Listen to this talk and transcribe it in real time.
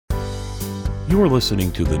You're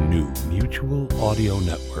listening to the new Mutual Audio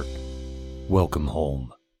Network. Welcome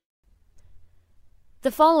home.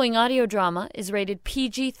 The following audio drama is rated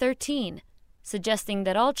PG-13, suggesting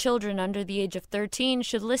that all children under the age of 13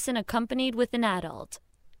 should listen accompanied with an adult.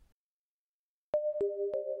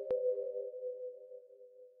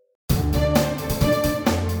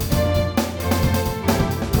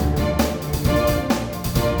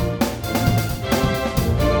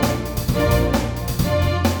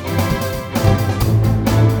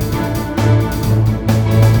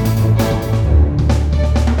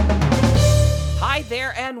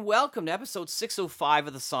 There and welcome to episode 605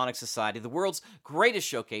 of the Sonic Society, the world's greatest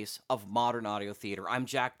showcase of modern audio theater. I'm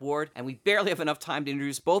Jack Ward, and we barely have enough time to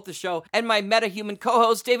introduce both the show and my meta-human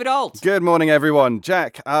co-host, David Alt. Good morning, everyone.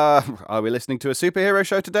 Jack, are we listening to a superhero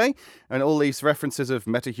show today? And all these references of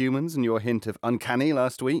metahumans and your hint of uncanny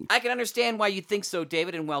last week? I can understand why you think so,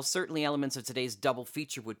 David, and while certainly elements of today's double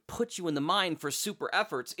feature would put you in the mind for super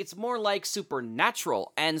efforts, it's more like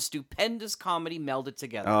supernatural and stupendous comedy melded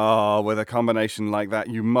together. Oh, with a combination like that,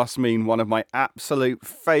 you must mean one of my absolute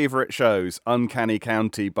favorite shows, Uncanny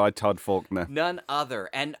County by Todd Faulkner. None other.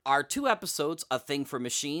 And our two episodes, A Thing for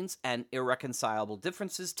Machines and Irreconcilable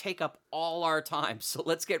Differences, take up all our time. So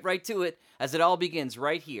let's get right to it as it all begins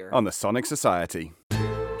right here on the Sonic Society.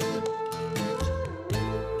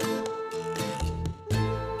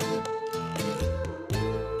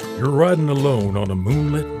 You're riding alone on a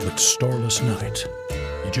moonlit but starless night.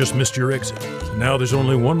 You just missed your exit, and now there's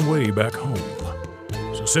only one way back home.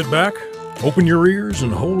 So sit back, open your ears,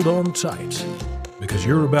 and hold on tight, because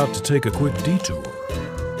you're about to take a quick detour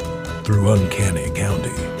through Uncanny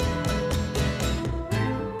County.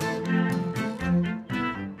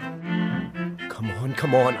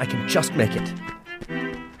 Come on, I can just make it.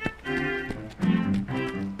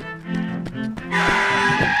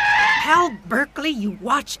 Hal Berkeley, you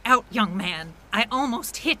watch out, young man. I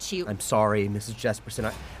almost hit you. I'm sorry, Mrs.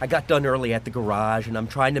 Jesperson. I got done early at the garage, and I'm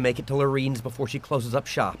trying to make it to Lorene's before she closes up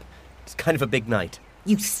shop. It's kind of a big night.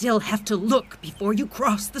 You still have to look before you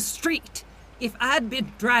cross the street. If I'd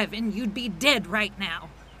been driving, you'd be dead right now.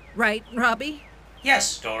 Right, Robbie?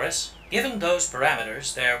 Yes, Doris. Given those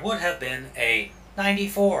parameters, there would have been a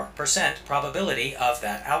 94% probability of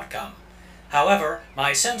that outcome. However,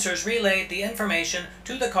 my sensors relayed the information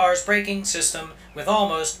to the car's braking system with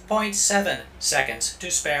almost 0.7 seconds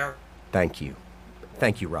to spare. Thank you.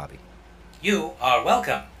 Thank you, Robbie. You are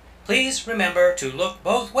welcome. Please remember to look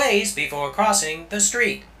both ways before crossing the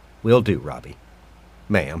street. Will do, Robbie.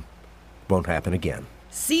 Ma'am, won't happen again.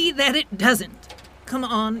 See that it doesn't. Come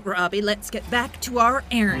on, Robbie, let's get back to our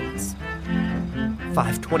errands.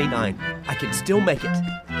 5:29. I can still make it.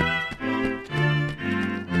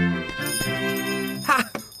 Ha!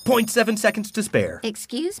 0.7 seconds to spare.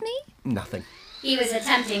 Excuse me? Nothing. He was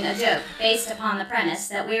attempting a joke based upon the premise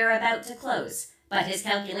that we're about to close, but his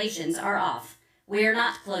calculations are off. We're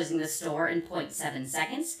not closing the store in 0.7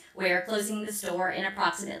 seconds. We're closing the store in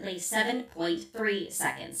approximately 7.3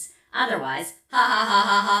 seconds. Otherwise, ha ha ha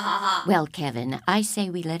ha ha ha ha. Well, Kevin, I say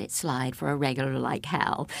we let it slide for a regular like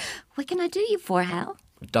Hal. What can I do you for, Hal?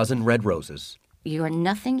 A dozen red roses. You're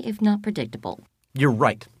nothing if not predictable. You're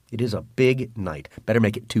right. It is a big night. Better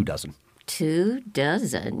make it 2 dozen. 2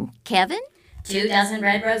 dozen. Kevin? 2 dozen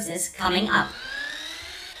red roses coming up.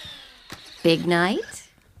 Big night?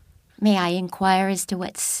 May I inquire as to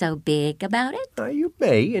what's so big about it? You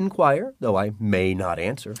may inquire, though I may not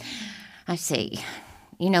answer. I see.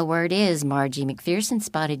 You know where it is. Margie McPherson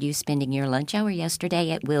spotted you spending your lunch hour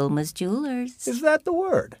yesterday at Wilma's Jewelers. Is that the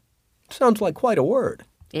word? Sounds like quite a word.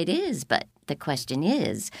 It is, but the question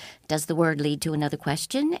is, does the word lead to another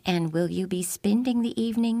question, and will you be spending the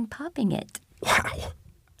evening popping it? Wow.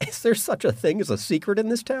 Is there such a thing as a secret in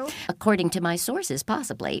this town? According to my sources,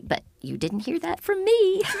 possibly, but you didn't hear that from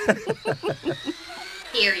me.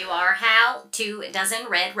 Here you are, Hal. 2 dozen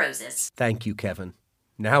red roses. Thank you, Kevin.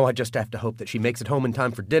 Now I just have to hope that she makes it home in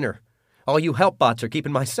time for dinner. All you help bots are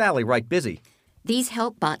keeping my Sally right busy. These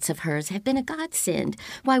help bots of hers have been a godsend.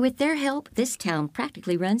 Why, with their help, this town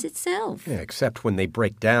practically runs itself. Yeah, except when they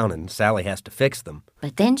break down and Sally has to fix them.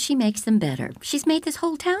 But then she makes them better. She's made this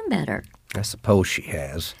whole town better. I suppose she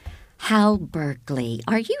has. Hal Berkeley,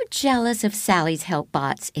 are you jealous of Sally's help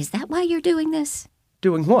bots? Is that why you're doing this?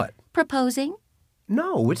 Doing what? Proposing?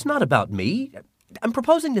 No, it's not about me. I'm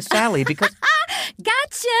proposing to Sally because...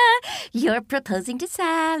 Gotcha! You're proposing to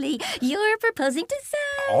Sally. You're proposing to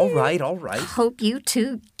Sally. All right. Hope you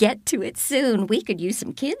two get to it soon. We could use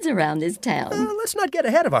some kids around this town. Let's not get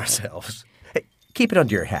ahead of ourselves. Hey, keep it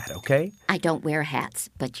under your hat, okay? I don't wear hats,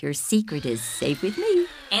 but your secret is safe with me.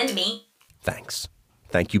 And me. Thanks.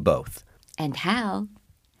 Thank you both. And Hal,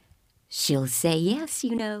 She'll say yes,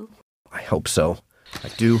 you know. I hope so. I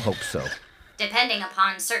do hope so. Depending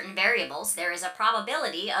upon certain variables, there is a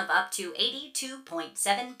probability of up to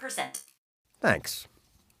 82.7%. Thanks.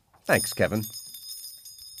 Thanks, Kevin.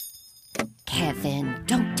 Kevin,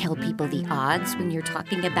 don't tell people the odds when you're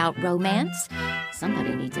talking about romance.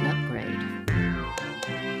 Somebody needs an upgrade.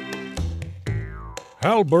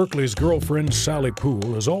 Hal Berkeley's girlfriend, Sally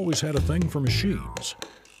Poole, has always had a thing for machines.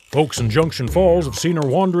 Folks in Junction Falls have seen her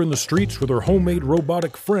wander in the streets with her homemade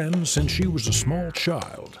robotic friend since she was a small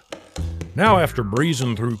child. Now, after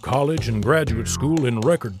breezing through college and graduate school in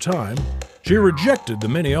record time, she rejected the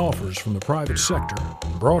many offers from the private sector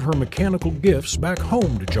and brought her mechanical gifts back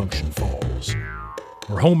home to Junction Falls.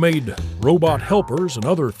 Her homemade robot helpers and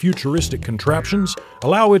other futuristic contraptions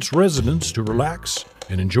allow its residents to relax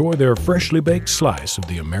and enjoy their freshly baked slice of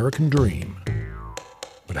the American dream.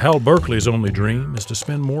 But Hal Berkeley's only dream is to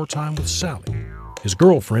spend more time with Sally, his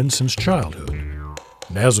girlfriend since childhood.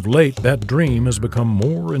 And as of late, that dream has become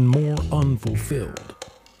more and more unfulfilled.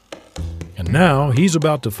 And now he's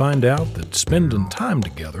about to find out that spending time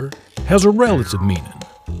together has a relative meaning,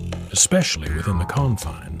 especially within the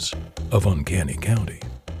confines of Uncanny County.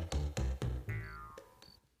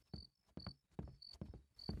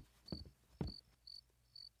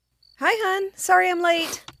 Hi, hon. Sorry I'm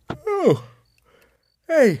late. Oh,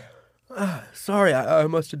 hey. Sorry, I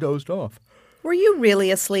must have dozed off. Were you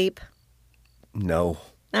really asleep? No.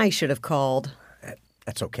 I should have called.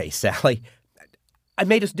 That's okay, Sally. I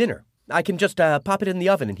made us dinner. I can just pop it in the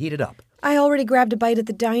oven and heat it up. I already grabbed a bite at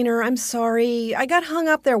the diner. I'm sorry. I got hung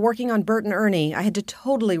up there working on Bert and Ernie. I had to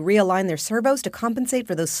totally realign their servos to compensate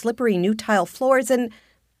for those slippery new tile floors, and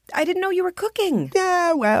I didn't know you were cooking.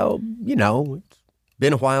 Yeah, well, you know, it's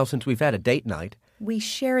been a while since we've had a date night. We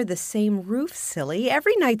share the same roof, silly.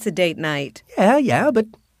 Every night's a date night. Yeah, but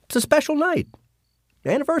it's a special night.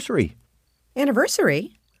 Anniversary.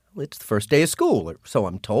 Anniversary? Well, it's the first day of school, or so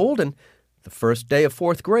I'm told, and the first day of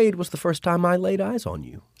 4th grade was the first time I laid eyes on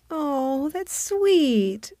you. Oh, that's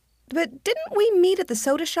sweet. But didn't we meet at the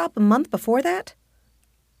soda shop a month before that?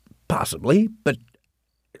 Possibly, but,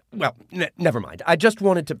 well, never mind. I just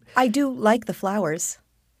wanted to... I do like the flowers.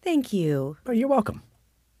 Thank you. Oh, you're welcome.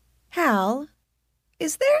 Hal,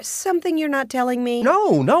 is there something you're not telling me?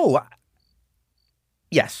 No.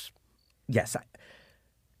 Yes.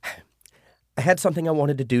 I had something I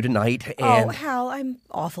wanted to do tonight, and... Oh, Hal, I'm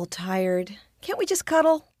awful tired. Can't we just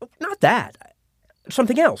cuddle? Not that.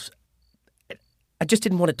 Something else. I just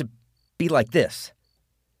didn't want it to be like this.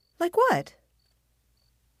 Like what?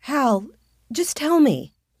 Hal, just tell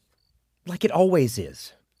me. Like it always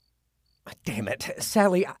is. Damn it,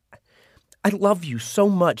 Sally, I love you so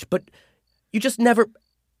much, but you just never...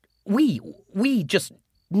 We just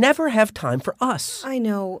never have time for us. I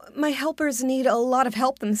know. My helpers need a lot of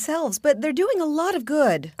help themselves, but they're doing a lot of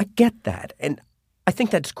good. I get that, and I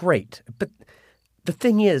think that's great. But the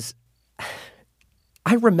thing is,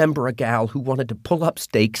 I remember a gal who wanted to pull up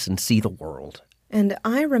stakes and see the world. And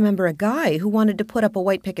I remember a guy who wanted to put up a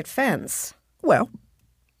white picket fence. Well,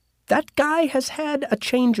 that guy has had a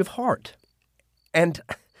change of heart. And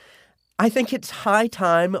I think it's high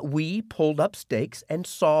time we pulled up stakes and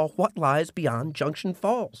saw what lies beyond Junction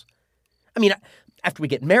Falls. I mean, after we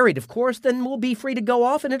get married, of course, then we'll be free to go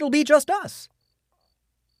off and it'll be just us.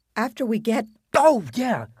 After we get... Oh,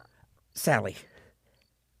 yeah. Sally,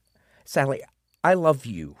 I love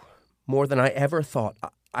you more than I ever thought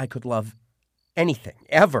I could love anything,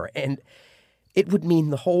 ever. And it would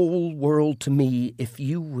mean the whole world to me if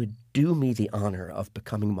you would do me the honor of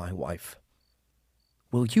becoming my wife.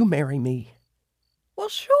 Will you marry me? Well,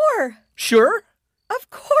 sure. Sure? Of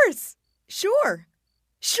course. Sure.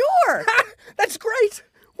 That's great.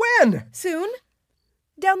 When? Soon.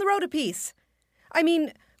 Down the road a piece. I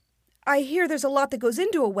mean, I hear there's a lot that goes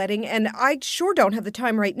into a wedding, and I sure don't have the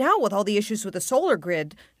time right now with all the issues with the solar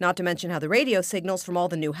grid, not to mention how the radio signals from all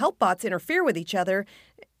the new help bots interfere with each other.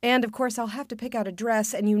 And, of course, I'll have to pick out a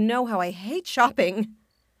dress, and you know how I hate shopping.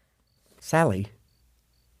 Sally,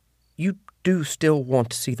 you do still want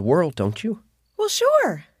to see the world, don't you? Well,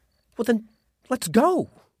 sure. Well, then, let's go.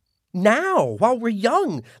 Now, while we're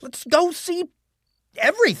young. Let's go see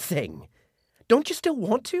everything. Don't you still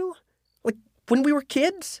want to? Like when we were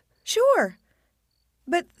kids? Sure.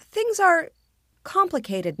 But things are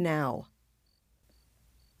complicated now.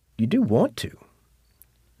 You do want to.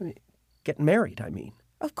 Get married, I mean.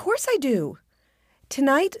 Of course I do.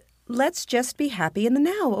 Tonight, let's just be happy in the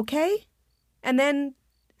now, okay? And then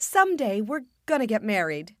someday we're gonna get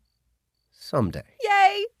married. Someday.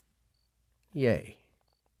 Yay! Yay.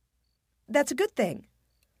 That's a good thing.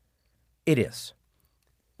 It is.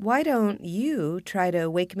 Why don't you try to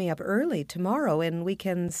wake me up early tomorrow and we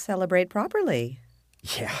can celebrate properly?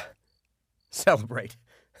 Yeah, celebrate.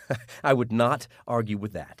 I would not argue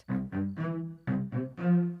with that.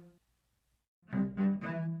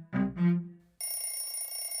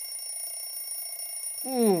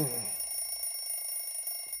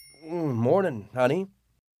 Morning, honey.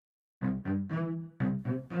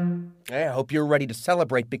 I hope you're ready to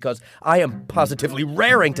celebrate because I am positively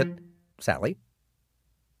raring to... Sally?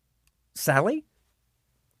 Sally?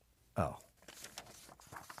 Oh.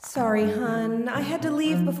 Sorry, hon. I had to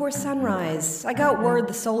leave before sunrise. I got word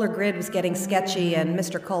the solar grid was getting sketchy and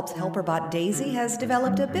Mr. Culp's helper bot Daisy has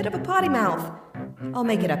developed a bit of a potty mouth. I'll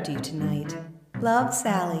make it up to you tonight. Love,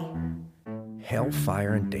 Sally.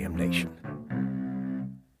 Hellfire and damnation.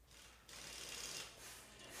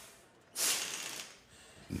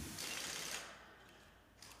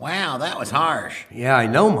 Wow, that was harsh. Yeah, I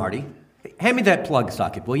know, Marty. Hand me that plug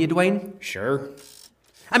socket, will you, Dwayne? Sure.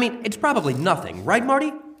 I mean, it's probably nothing, right,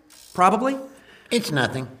 Marty? Probably? It's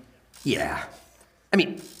nothing. Yeah. I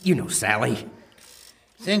mean, you know Sally.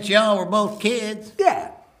 Since y'all were both kids.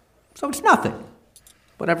 Yeah. So it's nothing.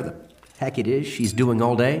 Whatever the heck it is she's doing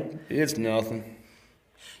all day. It's nothing.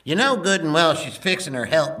 You know good and well she's fixing her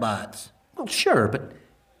health bots. Well, sure, but...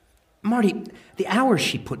 Marty, the hours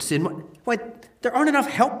she puts in... Why, there aren't enough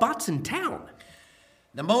help bots in town.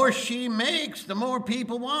 The more she makes, the more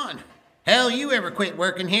people want. Hell, you ever quit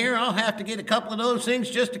working here, I'll have to get a couple of those things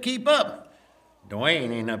just to keep up.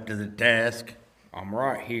 Dwayne ain't up to the task. I'm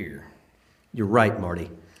right here. You're right, Marty.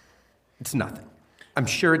 It's nothing. I'm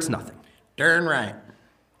sure it's nothing. Darn right.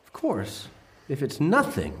 Of course. If it's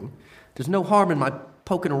nothing, there's no harm in my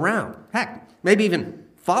poking around. Heck, maybe even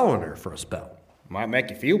following her for a spell. Might make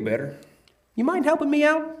you feel better. You mind helping me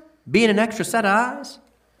out? Being an extra set of eyes?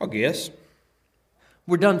 I guess.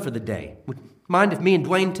 We're done for the day. Would mind if me and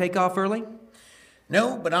Dwayne take off early?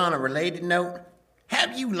 No, but on a related note,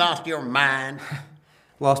 have you lost your mind?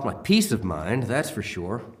 Lost my peace of mind, that's for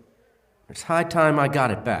sure. It's high time I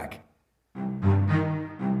got it back.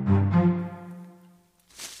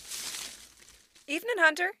 Evening,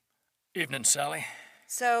 Hunter. Evening, Sally.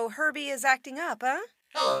 So Herbie is acting up, huh?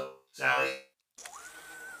 Hello, Sally.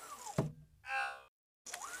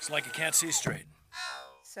 It's like you can't see straight.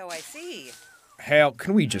 So I see. Hal,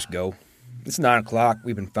 can we just go? It's 9 o'clock.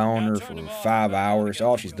 We've been following her for 5 hours.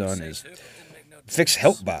 All she's done is fix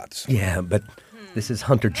health bots. Yeah, but this is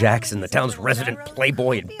Hunter Jackson, the town's resident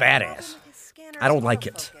playboy and badass. I don't like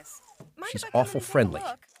it. She's awful friendly.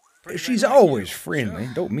 She's always friendly.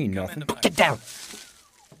 Don't mean nothing. Get down!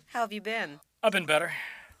 How have you been? I've been better.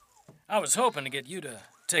 I was hoping to get you to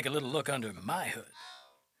take a little look under my hood.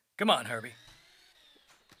 Come on, Herbie.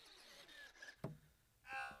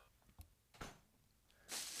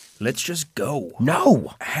 Let's just go.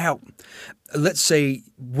 No! How? Let's say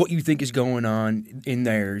what you think is going on in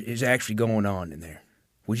there is actually going on in there.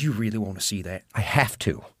 Would you really want to see that? I have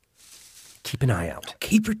to. Keep an eye out.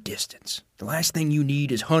 Keep your distance. The last thing you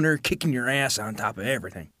need is Hunter kicking your ass on top of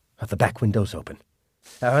everything. The back window's open.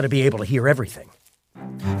 I ought to be able to hear everything.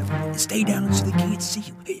 Stay down so they can't see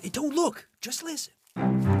you. Hey, don't look. Just listen.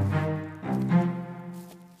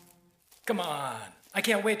 Come on. I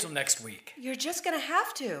can't wait till next week. You're just gonna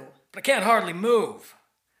have to. But I can't hardly move.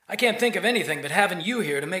 I can't think of anything but having you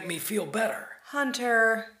here to make me feel better.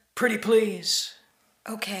 Hunter. Pretty please.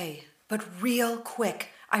 Okay, but real quick.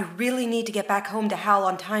 I really need to get back home to Hal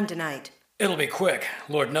on time tonight. It'll be quick.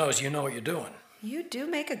 Lord knows you know what you're doing. You do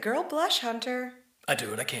make a girl blush, Hunter. I do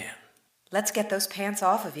what I can. Let's get those pants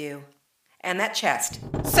off of you. And that chest.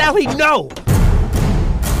 Sally, no!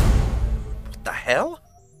 What the hell?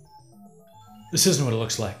 This isn't what it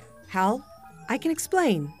looks like. Hal, I can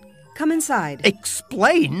explain. Come inside.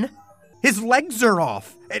 Explain? His legs are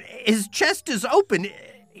off. His chest is open.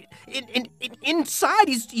 Inside,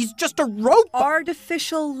 he's just a robot.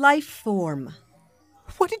 Artificial life form.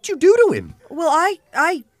 What did you do to him? Well, I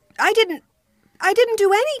didn't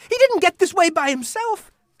do any. He didn't get this way by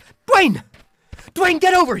himself. Dwayne,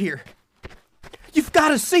 get over here. You've got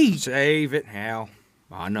to see. Save it, Hal.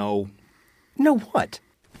 I know. Know what?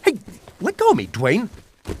 Hey, let go of me, Dwayne.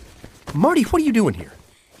 Marty, what are you doing here?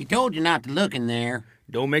 He told you not to look in there.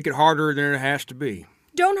 Don't make it harder than it has to be.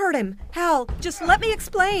 Don't hurt him. Hal, just let me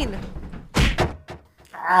explain.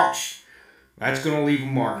 Ouch. That's gonna leave a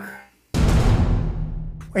mark.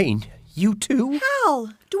 Dwayne, you too?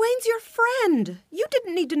 Hal, Dwayne's your friend. You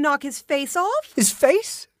didn't need to knock his face off. His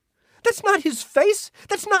face? That's not his face.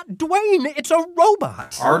 That's not Dwayne. It's a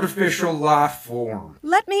robot. Artificial life form.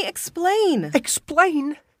 Let me explain.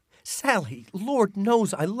 Explain? Sally, Lord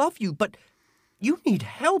knows I love you, but you need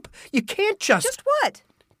help. You can't just... Just what?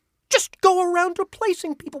 just go around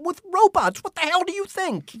replacing people with robots. What the hell do you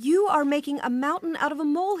think? You are making a mountain out of a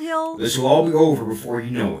molehill. This will all be over before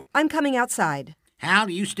you know it. I'm coming outside. Hal,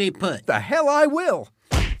 you stay put. The hell I will.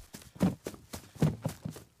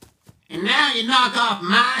 And now you knock off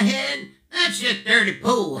my head? That's just dirty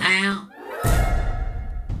pool, Hal.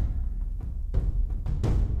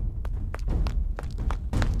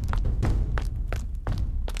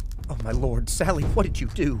 Oh, my lord, Sally, what did you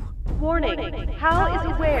do? Warning, Hal is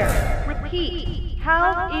aware. Repeat,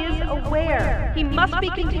 Hal is aware. He must be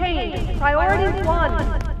contained. Priority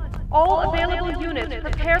 1. All available units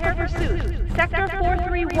prepare for pursuit. Sector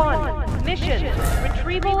 431. Mission,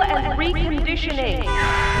 retrieval and reconditioning.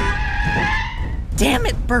 Damn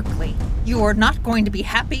it, Berkeley. You are not going to be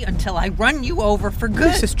happy until I run you over for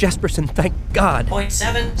good. Mrs. Jesperson, thank God.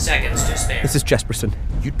 0.7 seconds to spare. Mrs. Jesperson,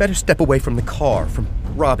 you'd better step away from the car, from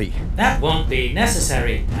Robbie. That won't be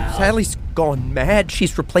necessary, Hal. Sally's gone mad.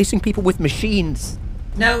 She's replacing people with machines.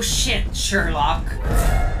 No shit, Sherlock.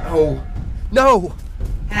 Oh, no!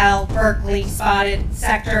 Hal Berkeley spotted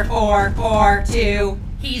Sector 442.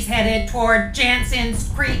 He's headed toward Jansen's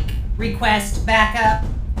Creek. Request backup.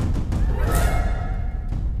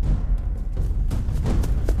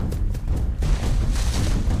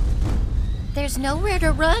 There's nowhere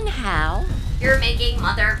to run, Hal. You're making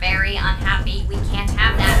Mother very unhappy. We can't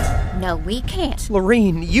have that. No, we can't.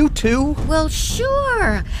 Lorene, you too? Well,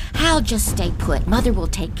 sure. Hal, just stay put. Mother will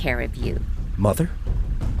take care of you. Mother?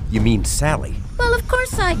 You mean Sally? Well, of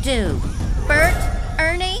course I do. Bert,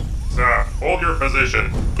 Ernie? Hold your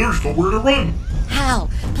position. There's nowhere to run. Hal,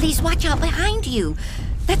 please watch out behind you.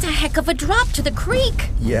 That's a heck of a drop to the creek.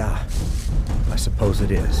 Yeah, I suppose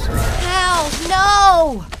it is. Hal,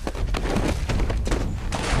 no!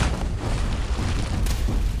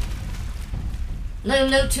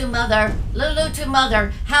 Lulu to Mother. Lulu to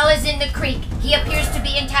Mother. Hal is in the creek. He appears to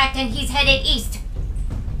be intact and he's headed east.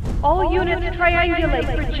 All units triangulate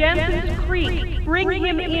for Jansen's Creek. Bring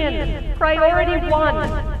him in. Priority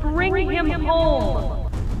 1. Bring him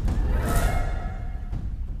home.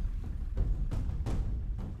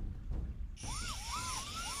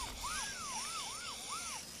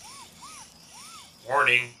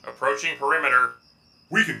 Warning, approaching perimeter.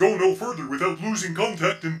 We can go no further without losing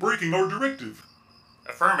contact and breaking our directive.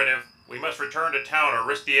 Affirmative. We must return to town or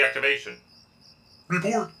risk deactivation.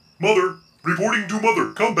 Report. Mother. Reporting to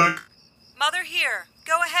Mother. Come back. Mother here.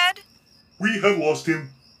 Go ahead. We have lost him.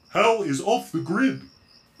 Hal is off the grid.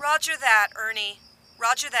 Roger that, Ernie.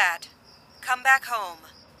 Roger that. Come back home.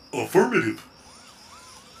 Affirmative.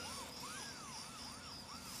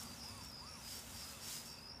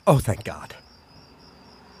 Oh, thank God.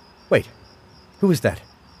 Wait, who is that?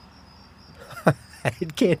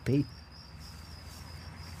 It can't be.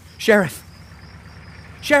 Sheriff!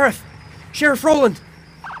 Sheriff! Sheriff Rowland!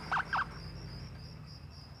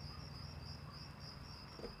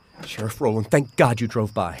 Sheriff Rowland, thank God you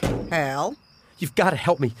drove by. Hal? You've got to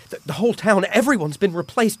help me. The whole town, everyone's been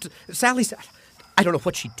replaced. Sally's... I don't know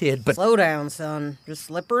what she did, but... Slow down, son. Just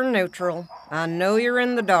slip her in neutral. I know you're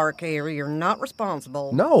in the dark here. You're not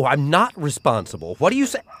responsible. No, I'm not responsible. What do you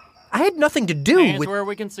say? I had nothing to do Hands with... where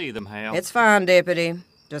we can see them, Hal. It's fine, Deputy.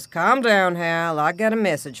 Just calm down, Hal. I got a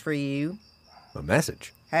message for you. A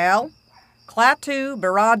message? Hal? Klaatu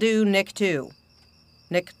Baradu Niktu.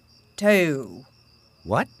 Niktu.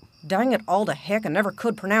 What? Dang it all to heck, I never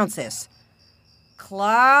could pronounce this.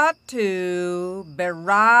 Klaatu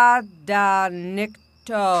Barada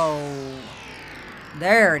Nikto.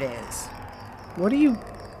 There it is. What are you...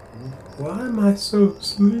 Why am I so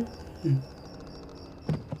sleepy?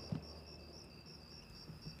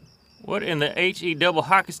 What in the H-E double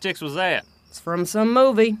hockey sticks was that? It's from some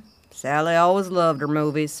movie. Sally always loved her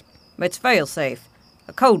movies. It's failsafe,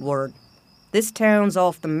 a code word. This town's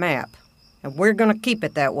off the map, and we're gonna keep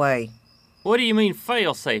it that way. What do you mean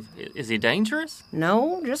fail-safe? Is he dangerous?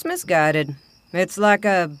 No, just misguided. It's like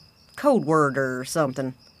a code word or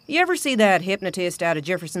something. You ever see that hypnotist out of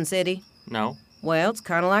Jefferson City? No. Well, it's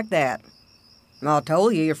kind of like that. I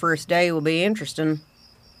told you your first day will be interesting.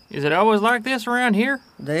 Is it always like this around here?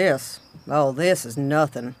 This? Oh, this is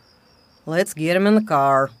nothing. Let's get him in the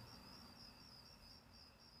car.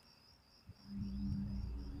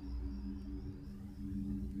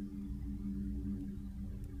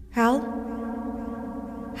 Hal?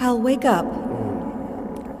 Hal, wake up.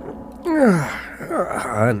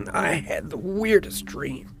 I had the weirdest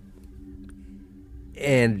dream.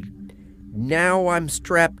 And now I'm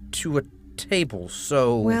strapped to a table,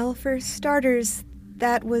 so... Well, for starters,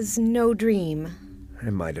 that was no dream. I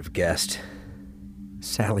might have guessed.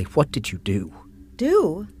 Sally, what did you do?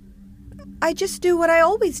 Do? I just do what I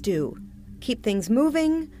always do. Keep things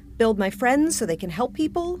moving, build my friends so they can help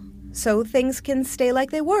people, so things can stay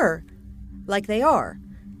like they were, like they are,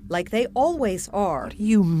 like they always are. What do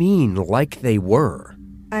you mean, like they were?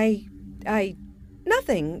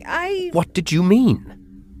 Nothing. What did you mean?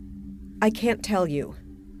 I can't tell you.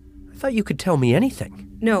 I thought you could tell me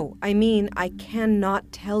anything. No, I mean I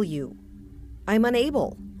cannot tell you. I'm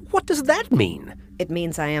unable. What does that mean? It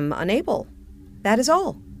means I am unable. That is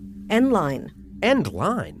all. End line. End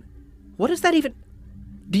line? What does that even...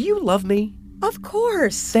 Do you love me? Of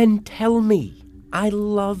course. Then tell me. I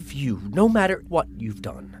love you, no matter what you've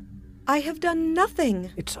done. I have done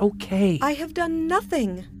nothing. It's okay. I have done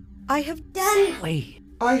nothing. I have done... Sally.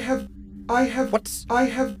 I have... What's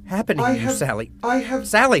happening to you, Sally?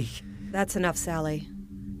 Sally! That's enough, Sally.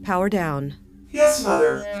 Power down. Yes,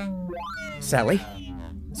 Mother. Sally?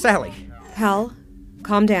 Sally! Hal,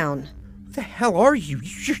 calm down. Who the hell are you?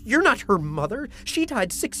 You're not her mother. She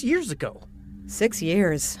died 6 years ago. 6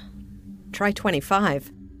 years. Try 25.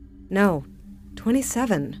 No,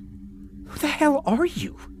 27. Who the hell are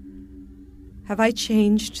you? Have I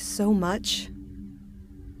changed so much?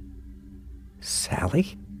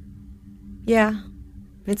 Sally? Yeah,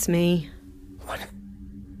 it's me.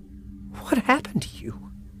 What happened to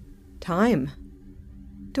you? Time.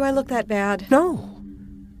 Do I look that bad? No.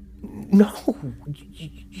 No.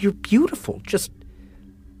 You're beautiful, just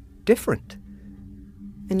different.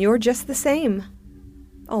 And you're just the same.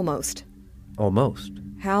 Almost. Almost.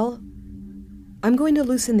 Hal, I'm going to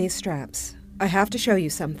loosen these straps. I have to show you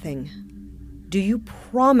something. Do you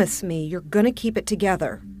promise me you're going to keep it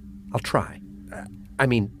together? I'll try.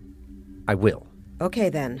 I will. Okay,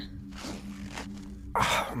 then.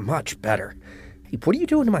 Oh, much better. Hey, what are you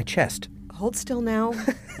doing to my chest? Hold still now.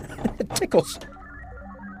 It tickles.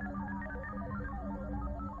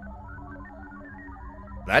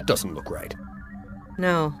 That doesn't look right.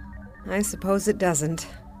 No, I suppose it doesn't.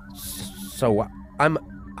 So, I'm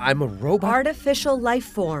a robot? Artificial life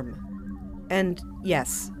form. And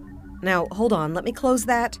yes. Now, hold on, let me close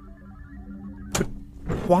that. But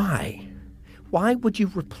why? Why would you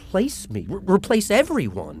replace me? Replace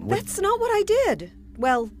everyone? That's not what I did.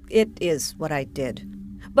 Well, it is what I did.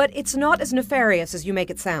 But it's not as nefarious as you make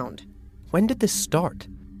it sound. When did this start?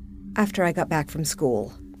 After I got back from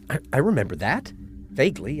school. I remember that.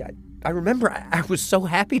 Vaguely. I remember I was so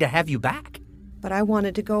happy to have you back. But I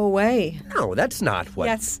wanted to go away. No, that's not what...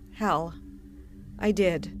 Yes, Hal. I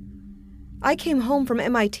did. I came home from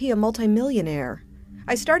MIT a multimillionaire.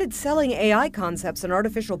 I started selling AI concepts and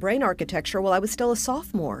artificial brain architecture while I was still a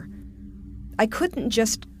sophomore. I couldn't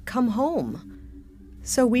just come home.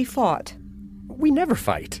 So we fought. We never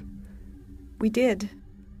fight. We did.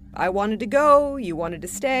 I wanted to go, you wanted to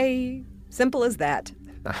stay. Simple as that.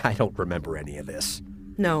 I don't remember any of this.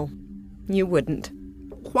 No, you wouldn't.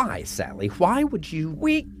 Why, Sally? Why would you...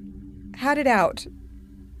 We had it out.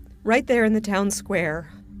 Right there in the town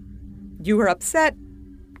square. You were upset,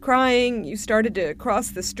 crying, you started to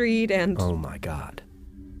cross the street, and... Oh, my God.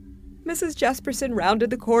 Mrs. Jesperson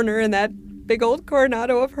rounded the corner in that big old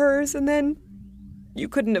Coronado of hers, and then you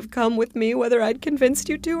couldn't have come with me whether I'd convinced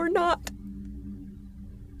you to or not.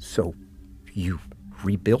 So, you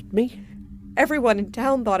rebuilt me? Everyone in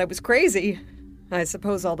town thought I was crazy. I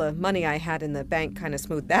suppose all the money I had in the bank kind of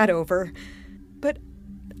smoothed that over. But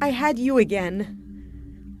I had you again.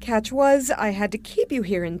 Catch was, I had to keep you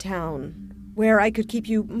here in town, where I could keep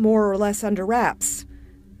you more or less under wraps,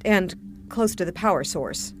 and close to the power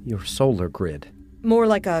source. Your solar grid. More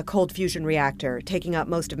like a cold fusion reactor, taking up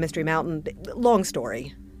most of Mystery Mountain. Long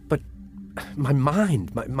story. But my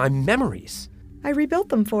mind, my memories. I rebuilt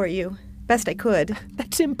them for you. Best I could.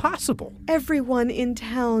 That's impossible. Everyone in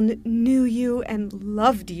town knew you and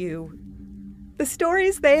loved you. The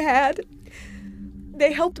stories they had,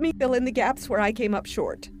 they helped me fill in the gaps where I came up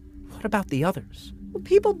short. What about the others? Well,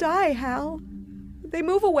 people die, Hal. They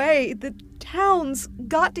move away. The town's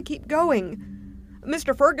got to keep going.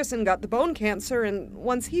 Mr. Ferguson got the bone cancer, and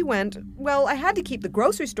once he went, well, I had to keep the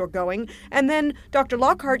grocery store going, and then Dr.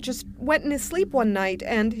 Lockhart just went in his sleep one night,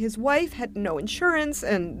 and his wife had no insurance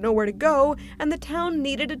and nowhere to go, and the town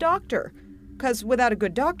needed a doctor. 'Cause without a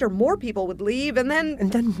good doctor, more people would leave, and then...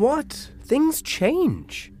 And then what? Things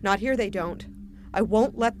change. Not here they don't. I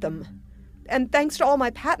won't let them. And thanks to all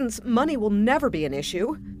my patents, money will never be an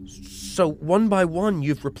issue. So one by one,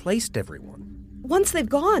 you've replaced everyone? Once they've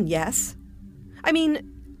gone, yes. I mean,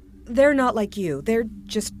 they're not like you. They're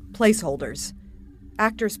just placeholders.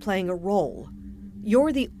 Actors playing a role.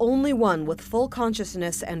 You're the only one with full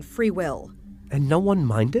consciousness and free will. And no one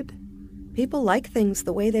minded? People like things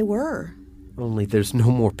the way they were. Only there's no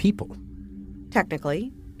more people.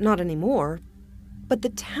 Technically, not anymore. But the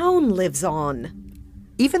town lives on.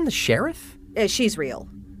 Even the sheriff? She's real,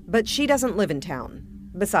 but she doesn't live in town.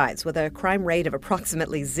 Besides, with a crime rate of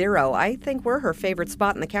approximately 0, I think we're her favorite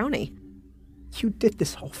spot in the county. You did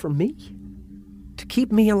this all for me? To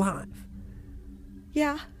keep me alive?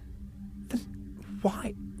 Yeah. Then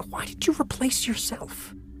why did you replace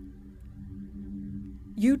yourself?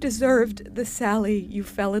 You deserved the Sally you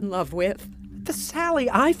fell in love with. The Sally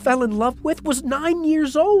I fell in love with was 9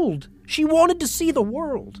 years old. She wanted to see the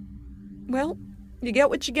world. Well, you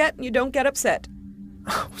get what you get and you don't get upset.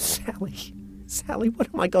 Oh, Sally. Sally,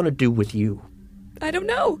 what am I going to do with you? I don't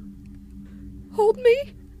know. Hold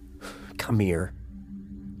me. Come here.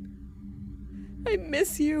 I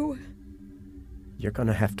miss you. You're going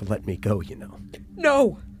to have to let me go, you know.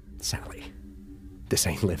 No. Sally, this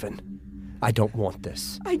ain't living. I don't want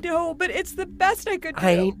this. I know, but it's the best I could do.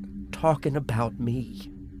 I ain't talking about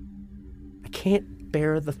me. I can't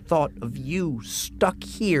bear the thought of you stuck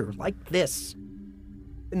here like this.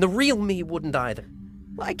 And the real me wouldn't either.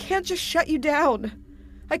 Well, I can't just shut you down.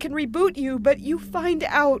 I can reboot you, but you find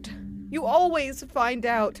out. You always find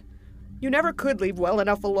out. You never could leave well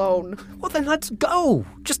enough alone. Well, then let's go.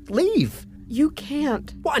 Just leave. You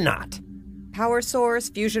can't. Why not? Power source,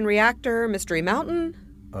 fusion reactor, Mystery Mountain.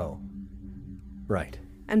 Oh. Right.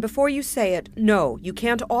 And before you say it, no, you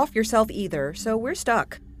can't off yourself either, so we're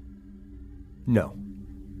stuck. No.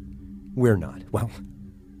 We're not. Well,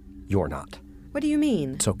 you're not. What do you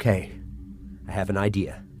mean? It's okay. I have an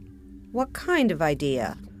idea. What kind of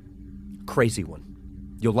idea? Crazy one.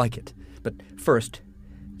 You'll like it. But first,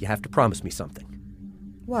 you have to promise me something.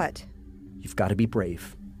 What? You've got to be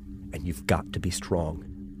brave. And you've got to be strong.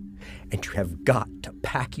 And you have got to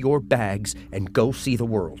pack your bags and go see the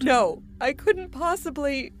world. No, I couldn't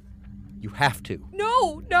possibly. You have to.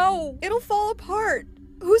 No. It'll fall apart.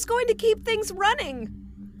 Who's going to keep things running?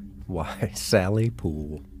 Why, Sally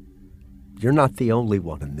Poole. You're not the only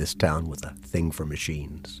one in this town with a thing for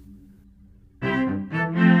machines.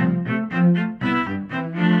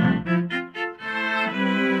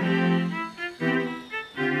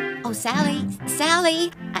 Oh,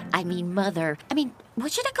 Sally. I mean, Mother.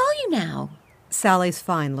 What should I call you now? Sally's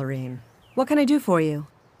fine, Lorene. What can I do for you?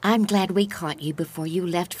 I'm glad we caught you before you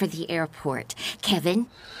left for the airport. Kevin?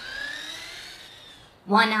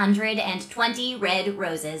 120 red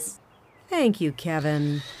roses. Thank you,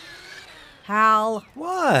 Kevin. Hal.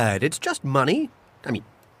 What? It's just money.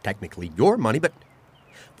 Technically your money, but...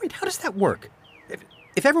 Wait, how does that work?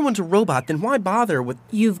 If everyone's a robot, then why bother with...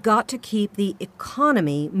 You've got to keep the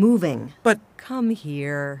economy moving. But... Come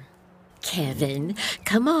here. Kevin,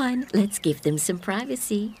 come on. Let's give them some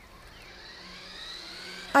privacy.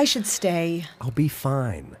 I should stay. I'll be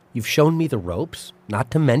fine. You've shown me the ropes,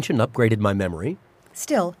 not to mention upgraded my memory.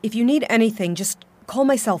 Still, if you need anything, just call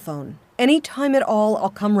my cell phone. Any time at all,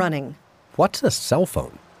 I'll come running. What's a cell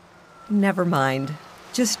phone? Never mind.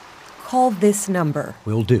 Just call this number.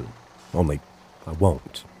 Will do. Only I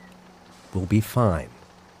won't. We'll be fine.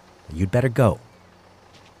 You'd better go.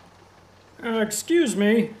 Excuse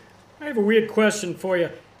me. I have a weird question for you.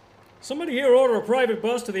 Somebody here order a private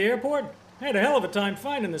bus to the airport? I had a hell of a time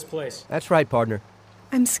finding this place. That's right, partner.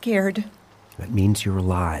 I'm scared. That means you're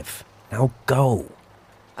alive. Now go.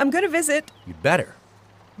 I'm going to visit. You'd better.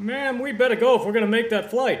 Ma'am, we better go if we're going to make that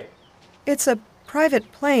flight. It's a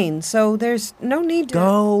private plane, so there's no need to...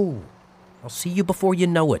 Go. I'll see you before you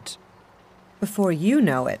know it. Before you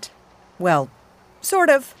know it? Well, sort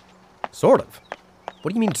of. Sort of? What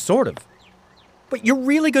do you mean, sort of? But you're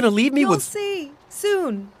really going to leave me You'll with... see.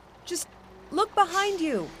 Soon. Just look behind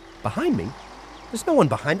you. Behind me? There's no one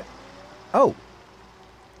behind... Oh.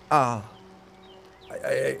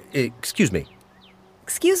 Excuse me.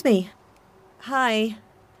 Excuse me. Hi.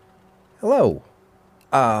 Hello.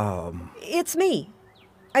 It's me.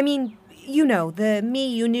 I mean, you know, the me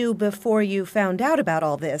you knew before you found out about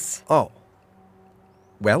all this. Oh.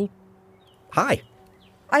 Well, hi.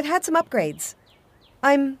 I've had some upgrades.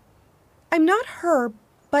 I'm not her,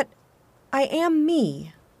 but I am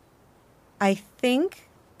me. I think,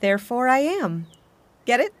 therefore I am.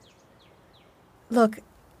 Get it? Look,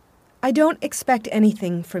 I don't expect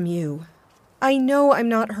anything from you. I know I'm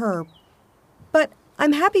not her, but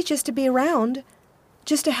I'm happy just to be around,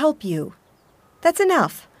 just to help you. That's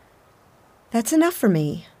enough. That's enough for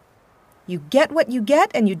me. You get what you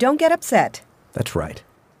get and you don't get upset. That's right.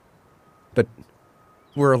 But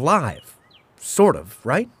we're alive. Sort of,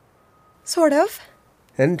 right? Sort of.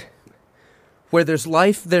 And where there's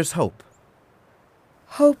life, there's hope.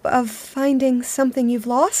 Hope of finding something you've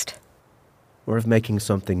lost? Or of making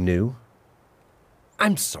something new.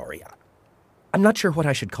 I'm sorry. I'm not sure what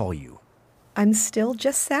I should call you. I'm still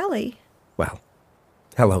just Sally. Well,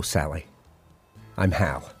 hello, Sally. I'm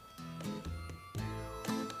Hal.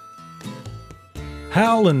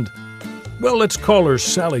 Hal and, well, let's call her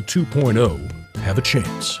Sally 2.0, have a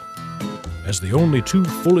chance. As the only two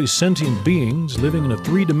fully sentient beings living in a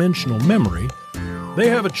three-dimensional memory, they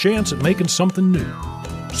have a chance at making something new,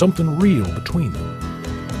 something real between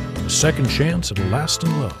them. A second chance at a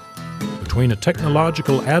lasting love between a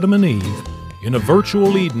technological Adam and Eve in a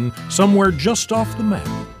virtual Eden somewhere just off the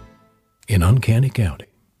map in Uncanny County.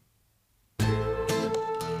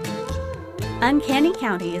 Uncanny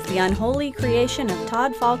County is the unholy creation of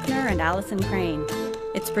Todd Faulkner and Allison Crane.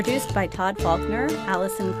 It's produced by Todd Faulkner,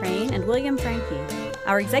 Allison Crane, and William Franke.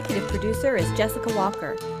 Our executive producer is Jessica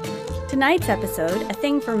Walker. Tonight's episode, A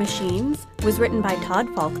Thing for Machines, was written by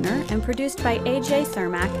Todd Faulkner and produced by A.J.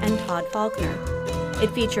 Cermak and Todd Faulkner.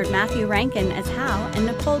 It featured Matthew Rankin as Hal and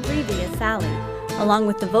Nicole Greevy as Sally, along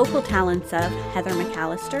with the vocal talents of Heather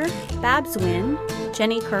McAllister, Babs Wynn,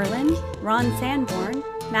 Jenny Curlin, Ron Sanborn,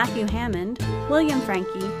 Matthew Hammond, William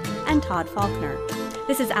Franke, and Todd Faulkner.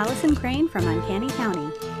 This is Allison Crane from Uncanny County.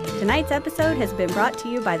 Tonight's episode has been brought to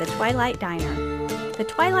you by the Twilight Diner. The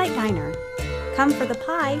Twilight Diner. Come for the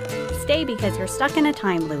pie, stay because you're stuck in a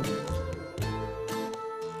time loop.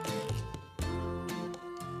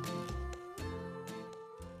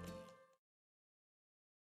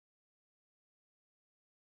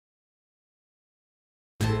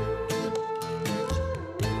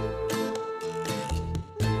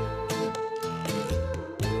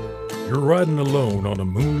 You're riding alone on a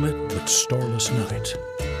moonlit but starless night.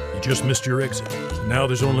 You just missed your exit, and now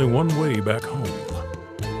there's only one way back home.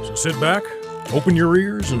 So sit back, open your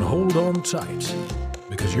ears, and hold on tight,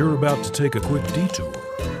 because you're about to take a quick detour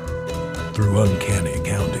through Uncanny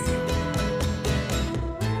County.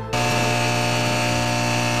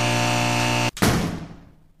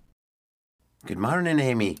 Good morning,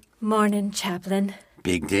 Amy. Morning, Chaplain.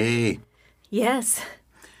 Big day. Yes,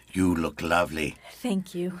 You look lovely.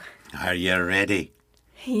 thank you. Are you ready?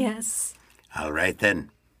 Yes. All right then.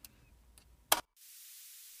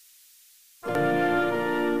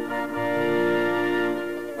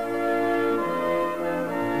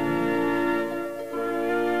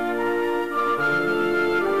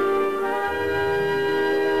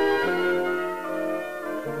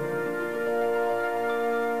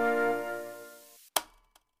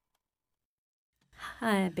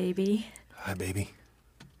 Hi, baby. Hi, baby.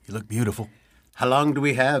 You look beautiful. How long do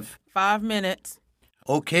we have? 5 minutes.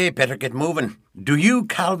 Okay, better get moving. Do you,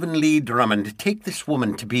 Calvin Lee Drummond, take this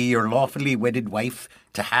woman to be your lawfully wedded wife,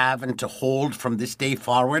 to have and to hold from this day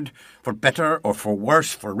forward, for better or for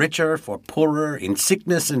worse, for richer, for poorer, in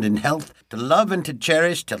sickness and in health, to love and to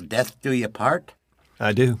cherish till death do you part?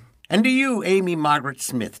 I do. And do you, Amy Margaret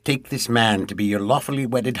Smith, take this man to be your lawfully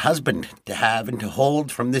wedded husband, to have and to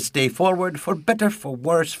hold from this day forward, for better, for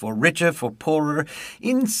worse, for richer, for poorer,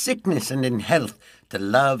 in sickness and in health, to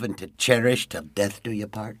love and to cherish till death do you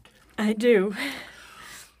part? I do.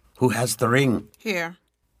 Who has the ring? Here.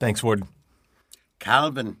 Thanks, Warden.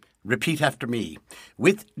 Calvin, repeat after me.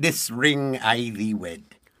 With this ring I thee wed.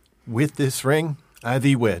 With this ring I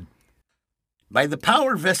thee wed. By the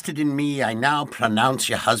power vested in me, I now pronounce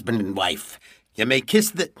you husband and wife. You may kiss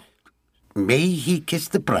the... May he kiss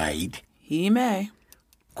the bride? He may.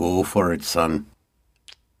 Go for it, son.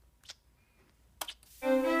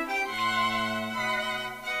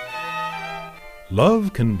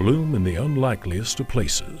 Love can bloom in the unlikeliest of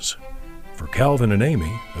places. For Calvin and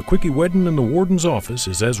Amy, a quickie wedding in the warden's office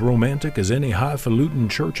is as romantic as any highfalutin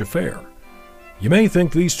church affair. You may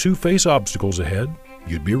think these two face obstacles ahead.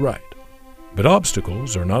 You'd be right. But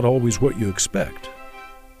obstacles are not always what you expect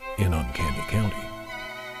in Uncanny County.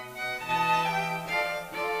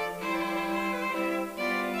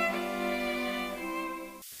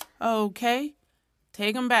 Okay.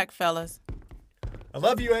 Take him back, fellas. I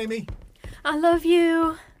love you, Amy. I love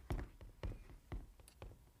you.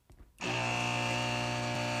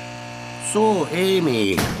 So,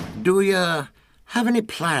 Amy, do you have any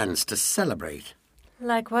plans to celebrate?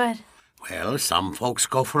 Like what? Well, some folks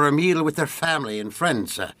go for a meal with their family and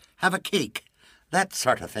friends, have a cake, that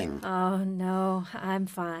sort of thing. Oh, no, I'm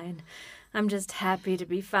fine. I'm just happy to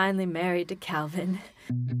be finally married to Calvin.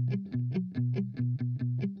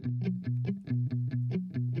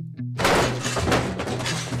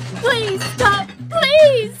 Please stop!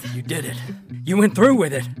 Please! You did it. You went through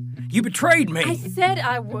with it. You betrayed me. I said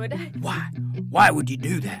I would. Why? Why would you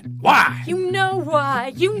do that? Why? You know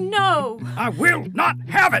why. You know. I will not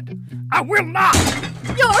have it. I will not.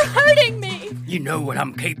 You're hurting me. You know what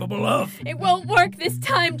I'm capable of. It won't work this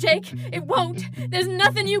time, Jake. It won't. There's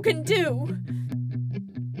nothing you can do.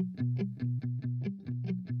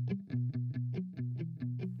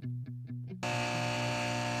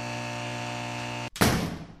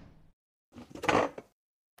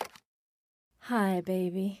 Hi,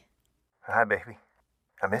 baby. Hi, baby.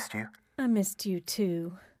 I missed you. I missed you,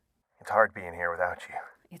 too. It's hard being here without you.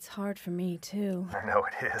 It's hard for me, too. I know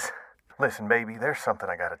it is. Listen, baby, there's something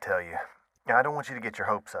I gotta tell you. I don't want you to get your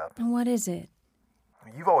hopes up. What is it?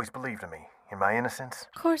 You've always believed in me, in my innocence.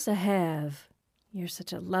 Of course I have. You're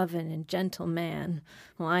such a loving and gentle man.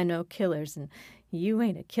 Well, I know killers, and you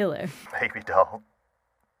ain't a killer. Baby doll.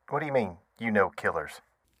 What do you mean, you know killers?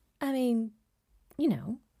 I mean, you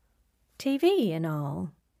know, TV and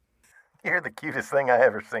all. You're the cutest thing I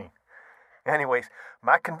ever seen. Anyways,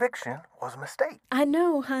 my conviction was a mistake. I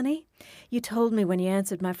know, honey. You told me when you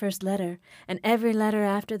answered my first letter, and every letter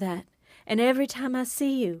after that, and every time I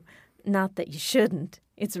see you. Not that you shouldn't.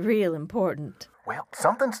 It's real important. Well,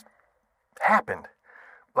 something's happened.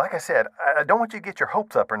 Like I said, I don't want you to get your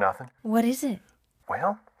hopes up or nothing. What is it?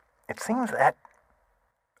 Well, it seems that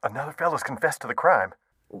another fella's confessed to the crime.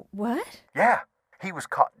 What? Yeah. He was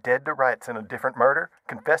caught dead to rights in a different murder,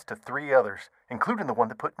 confessed to 3 others, including the one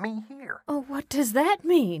that put me here. Oh, what does that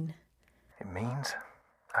mean? It means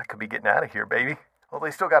I could be getting out of here, baby. Well,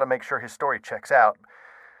 they still got to make sure his story checks out.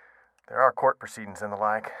 There are court proceedings and the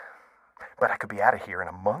like. But I could be out of here in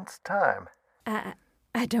a month's time.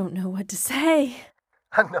 I don't know what to say.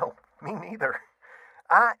 I know. Me neither.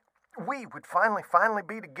 We would finally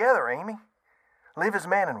be together, Amy. Live as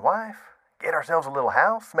man and wife. Get ourselves a little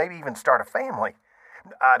house. Maybe even start a family.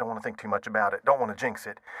 I don't want to think too much about it. Don't want to jinx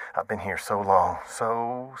it. I've been here so long.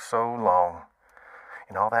 So long.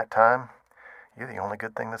 In all that time, you're the only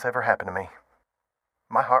good thing that's ever happened to me.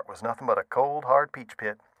 My heart was nothing but a cold, hard peach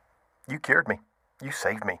pit. You cured me. You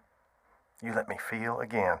saved me. You let me feel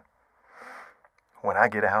again. When I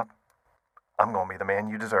get out, I'm going to be the man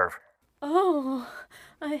you deserve. Oh.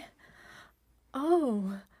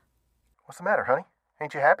 What's the matter, honey?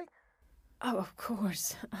 Ain't you happy? Oh, of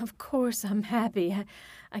course. Of course I'm happy.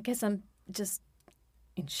 I guess I'm just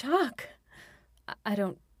in shock. I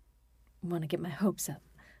don't want to get my hopes up.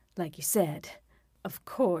 Like you said, of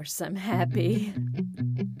course I'm happy.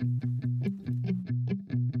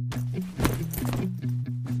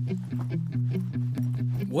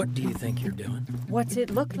 What do you think you're doing? What's it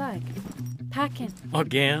look like? Packing.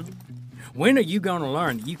 Again? When are you gonna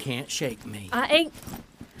learn that you can't shake me? I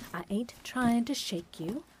ain't trying to shake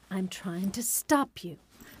you. I'm trying to stop you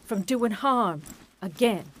from doing harm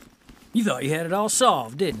again. You thought you had it all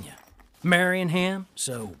solved, didn't you? Marrying him?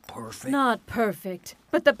 So perfect. Not perfect,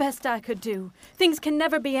 but the best I could do. Things can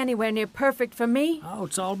never be anywhere near perfect for me. Oh,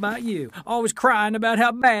 it's all about you. Always crying about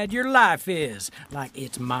how bad your life is. Like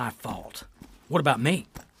it's my fault. What about me?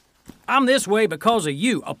 I'm this way because of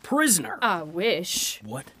you, a prisoner. I wish.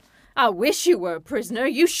 What? I wish you were a prisoner.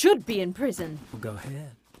 You should be in prison. Well, go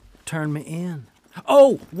ahead. Turn me in.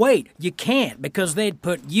 Oh, wait, you can't because they'd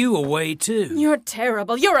put you away too. You're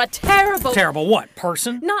terrible. You're a terrible... Terrible what,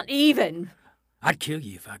 person? Not even. I'd kill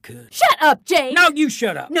you if I could. Shut up, James. No, you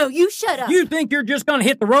shut up. No, you shut up. You think you're just gonna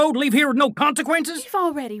hit the road, leave here with no consequences? You've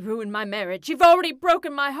already ruined my marriage. You've already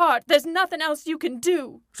broken my heart. There's nothing else you can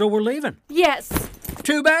do. So we're leaving? Yes.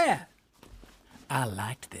 Too bad. I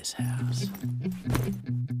liked this house.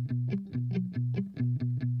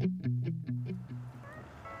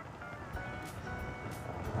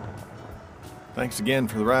 Thanks again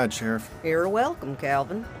for the ride, Sheriff. You're welcome,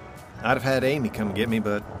 Calvin. I'd have had Amy come get me,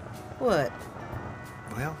 but... What?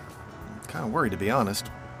 Well, I'm kind of worried, to be honest.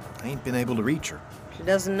 I ain't been able to reach her. She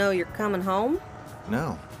doesn't know you're coming home?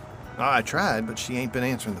 No. I tried, but she ain't been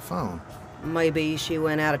answering the phone. Maybe she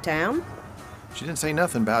went out of town? She didn't say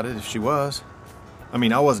nothing about it if she was. I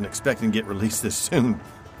mean, I wasn't expecting to get released this soon,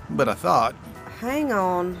 but I thought... Hang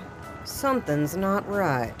on. Something's not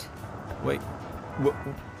right. Wait,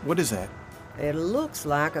 what is that? It looks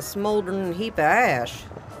like a smoldering heap of ash,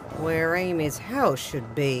 where Amy's house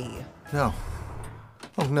should be. No.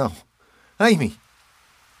 Oh, no. Amy!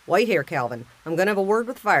 Wait here, Calvin. I'm gonna have a word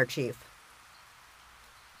with Fire Chief.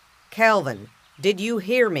 Calvin, did you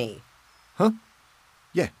hear me? Huh?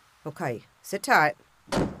 Yeah. Okay, sit tight.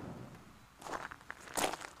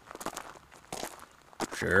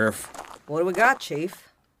 Sheriff. What do we got, Chief?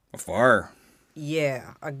 A fire.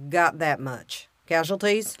 Yeah, I got that much.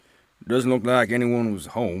 Casualties? Doesn't look like anyone was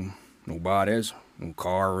home. No bodies, no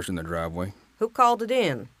cars in the driveway. Who called it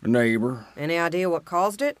in? A neighbor. Any idea what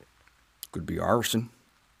caused it? Could be arson.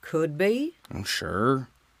 Could be? I'm sure.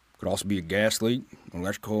 Could also be a gas leak,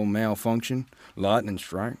 electrical malfunction, lightning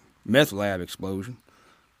strike, meth lab explosion.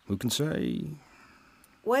 Who can say?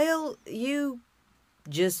 Well, you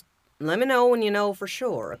just let me know when you know for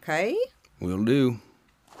sure, okay? Will do.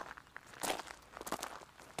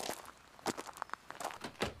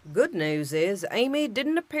 Good news is Amy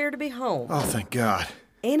didn't appear to be home. Oh, thank God.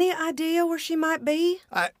 Any idea where she might be?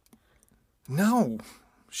 No.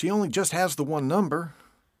 She only just has the one number.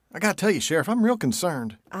 I gotta tell you, Sheriff, I'm real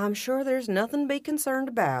concerned. I'm sure there's nothing to be concerned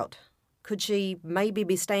about. Could she maybe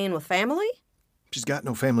be staying with family? She's got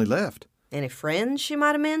no family left. Any friends she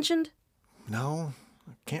might have mentioned? No,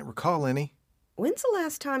 I can't recall any. When's the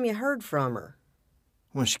last time you heard from her?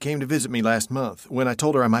 When she came to visit me last month, when I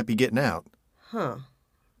told her I might be getting out. Huh.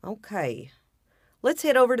 Okay. Let's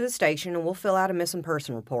head over to the station and we'll fill out a missing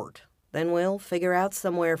person report. Then we'll figure out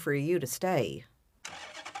somewhere for you to stay.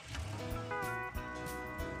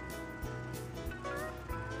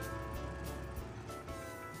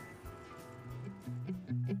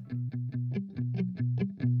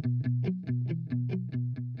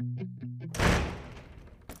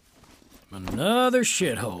 Another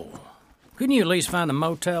shithole. Couldn't you at least find a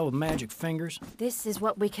motel with magic fingers? This is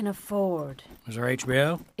what we can afford. Is there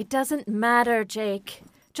HBO? It doesn't matter, Jake.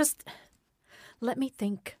 Just let me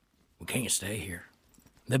think. We can't stay here.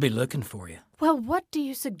 They'll be looking for you. Well, what do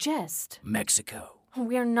you suggest? Mexico.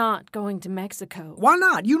 We're not going to Mexico. Why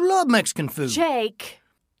not? You love Mexican food. Jake!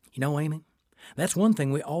 You know, Amy, that's one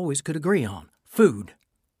thing we always could agree on. Food.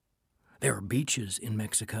 There are beaches in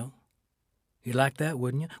Mexico. You'd like that,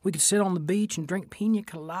 wouldn't you? We could sit on the beach and drink pina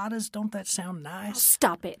coladas. Don't that sound nice? Oh,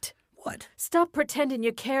 stop it. What? Stop pretending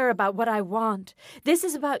you care about what I want. This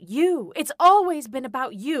is about you. It's always been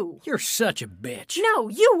about you. You're such a bitch. No,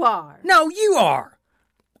 you are. No, you are.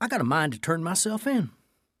 I got a mind to turn myself in.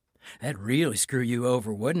 That'd really screw you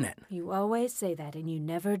over, wouldn't it? You always say that, and you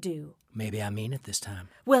never do. Maybe I mean it this time.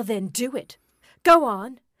 Well, then do it. Go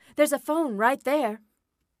on. There's a phone right there.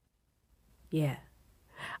 Yeah,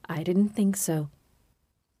 I didn't think so.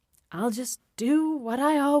 I'll just do what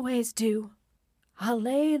I always do. I'll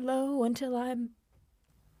lay low until I'm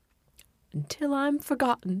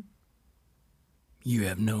forgotten. You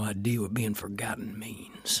have no idea what being forgotten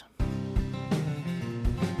means.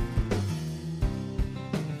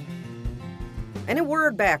 Any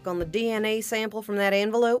word back on the DNA sample from that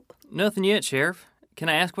envelope? Nothing yet, Sheriff. Can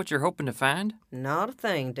I ask what you're hoping to find? Not a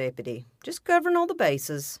thing, Deputy. Just covering all the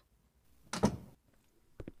bases.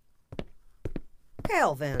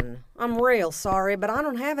 Calvin, I'm real sorry, but I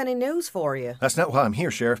don't have any news for you. That's not why I'm here,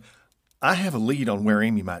 Sheriff. I have a lead on where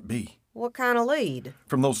Amy might be. What kind of lead?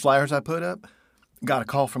 From those flyers I put up, got a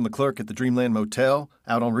call from the clerk at the Dreamland Motel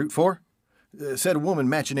out on Route 4. Said a woman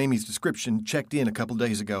matching Amy's description checked in a couple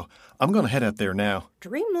days ago. I'm going to head out there now.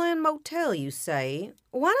 Dreamland Motel, you say?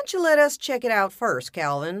 Why don't you let us check it out first,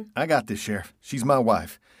 Calvin? I got this, Sheriff. She's my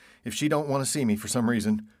wife. If she don't want to see me for some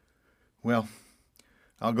reason, well,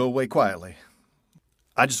 I'll go away quietly.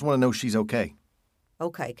 I just want to know she's okay.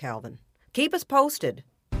 Okay, Calvin. Keep us posted.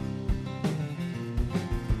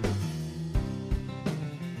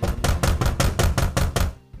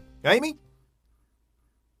 Amy?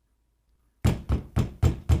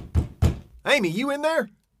 Amy, you in there?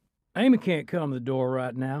 Amy can't come to the door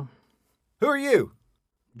right now. Who are you?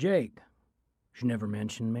 Jake. She never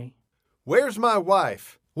mentioned me. Where's my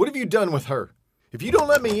wife? What have you done with her? If you don't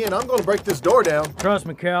let me in, I'm going to break this door down. Trust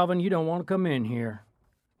me, Calvin, you don't want to come in here.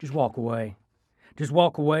 Just walk away. Just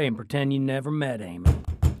walk away and pretend you never met Amy.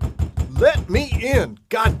 Let me in!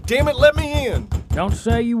 God damn it, let me in! Don't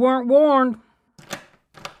say you weren't warned.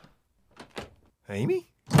 Amy?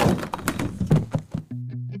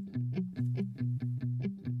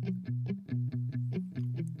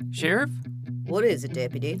 Sheriff? What is it,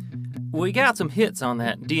 Deputy? We got some hits on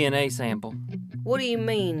that DNA sample. What do you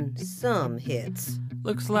mean, some hits?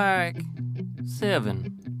 Looks like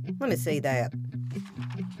 7. Let me see that.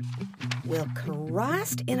 Well,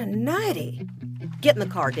 Christ in a nighty. Get in the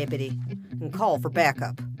car, Deputy, and call for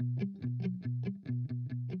backup.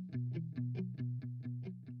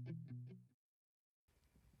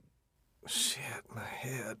 Shit, my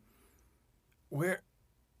head. Where?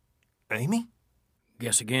 Amy?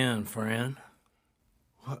 Guess again, friend.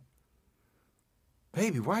 What?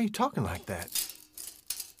 Baby, why are you talking like that?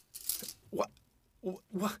 What?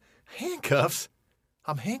 Handcuffs?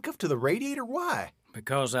 I'm handcuffed to the radiator? Why?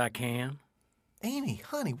 Because I can. Amy,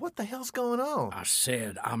 honey, what the hell's going on? I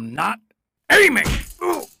said I'm not aiming!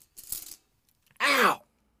 Ooh. Ow!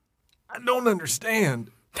 I don't understand.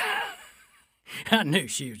 I knew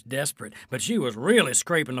she was desperate, but she was really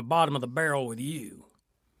scraping the bottom of the barrel with you.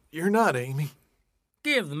 You're not, Amy.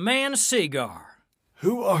 Give the man a cigar.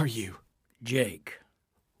 Who are you? Jake.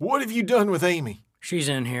 What have you done with Amy? She's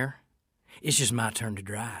in here. It's just my turn to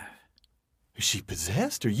drive. Is she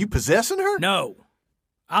possessed? Are you possessing her? No.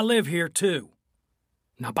 I live here, too.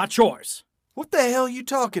 Not by choice. What the hell are you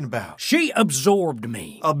talking about? She absorbed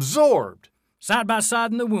me. Absorbed? Side by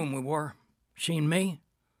side in the womb we were. She and me.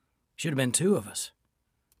 Should have been 2 of us.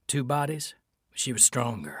 2 bodies, but she was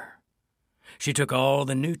stronger. She took all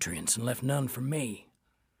the nutrients and left none for me.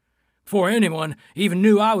 Before anyone even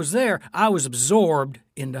knew I was there, I was absorbed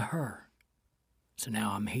into her. So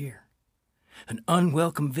now I'm here, an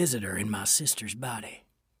unwelcome visitor in my sister's body.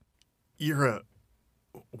 You're a...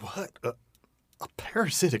 what? A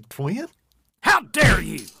parasitic twin? How dare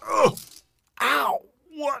you! Oh! Ow!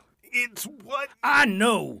 What? It's what? I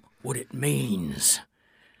know what it means.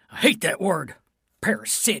 I hate that word,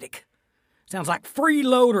 parasitic. Sounds like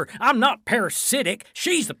freeloader. I'm not parasitic.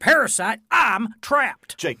 She's the parasite. I'm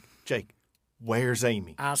trapped. Jake, where's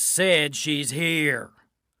Amy? I said she's here.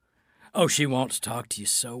 Oh, she wants to talk to you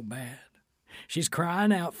so bad. She's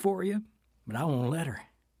crying out for you, but I won't let her.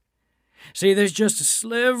 See, there's just a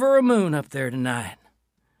sliver of moon up there tonight.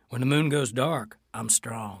 When the moon goes dark, I'm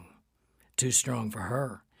strong. Too strong for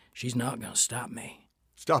her. She's not going to stop me.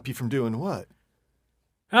 Stop you from doing what?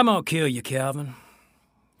 I'm going to kill you, Calvin.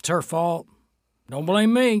 It's her fault. Don't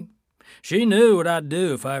blame me. She knew what I'd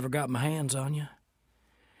do if I ever got my hands on you.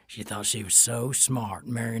 She thought she was so smart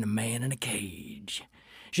marrying a man in a cage.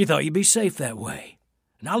 She thought you'd be safe that way.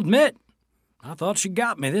 And I'll admit, I thought she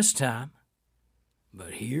got me this time.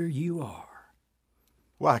 But here you are.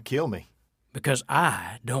 Why kill me? Because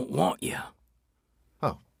I don't want you.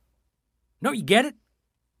 Oh. No, you get it?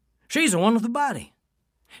 She's the one with the body.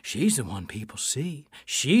 She's the one people see.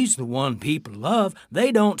 She's the one people love.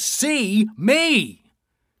 They don't see me.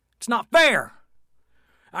 It's not fair.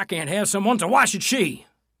 I can't have someone, so why should she?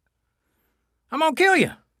 I'm gonna kill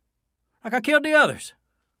you, like I killed the others.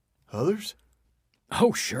 Others?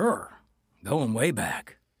 Oh, sure. Going way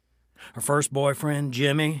back. Her first boyfriend,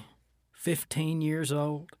 Jimmy, 15 years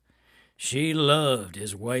old. She loved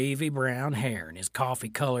his wavy brown hair and his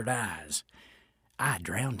coffee-colored eyes. I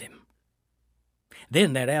drowned him.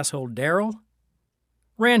 Then that asshole Daryl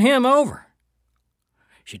ran him over.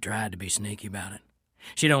 She tried to be sneaky about it.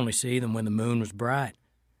 She'd only see them when the moon was bright.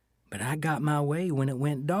 But I got my way when it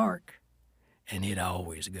went dark. And it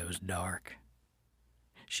always goes dark.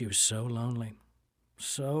 She was so lonely.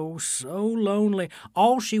 So lonely.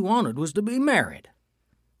 All she wanted was to be married.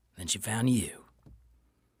 Then she found you.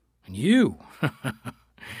 And you,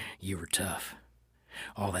 you were tough.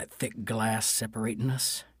 All that thick glass separating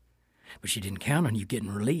us. But she didn't count on you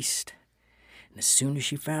getting released. And as soon as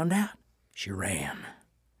she found out, she ran.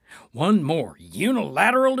 One more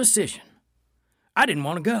unilateral decision. I didn't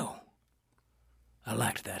want to go. I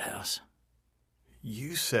liked that house.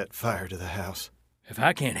 You set fire to the house. If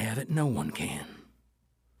I can't have it, no one can.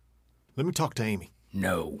 Let me talk to Amy.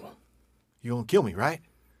 No. You gonna kill me, right?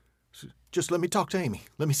 Just let me talk to Amy.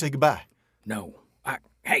 Let me say goodbye. No.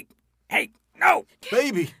 Hey, no!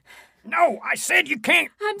 Baby! No, I said you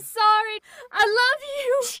can't! I'm sorry. I love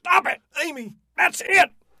you. Stop it! Amy! That's it!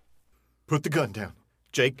 Put the gun down.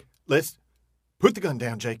 Jake, let's... Put the gun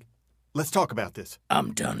down, Jake. Let's talk about this.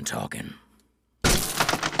 I'm done talking.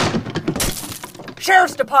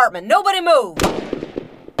 Sheriff's Department, nobody move!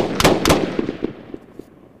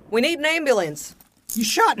 We need an ambulance. You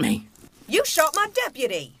shot me. You shot my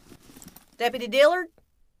deputy. Deputy Dillard?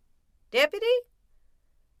 Deputy?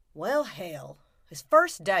 Well, hell. His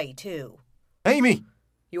first day, too. Amy!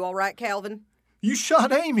 You all right, Calvin? You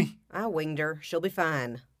shot Amy! I winged her. She'll be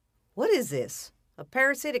fine. What is this? A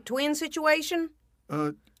parasitic twin situation?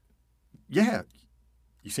 Yeah.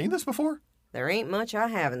 You seen this before? There ain't much I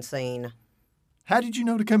haven't seen. How did you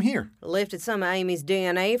know to come here? Lifted some of Amy's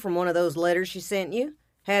DNA from one of those letters she sent you.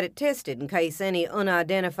 Had it tested in case any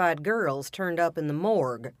unidentified girls turned up in the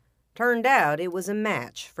morgue. Turned out it was a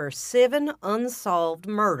match for 7 unsolved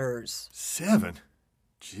murders. 7?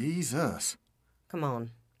 Jesus. Come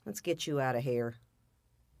on, let's get you out of here.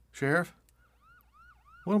 Sheriff,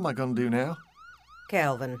 what am I going to do now?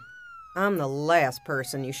 Calvin, I'm the last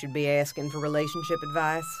person you should be asking for relationship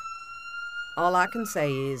advice. All I can say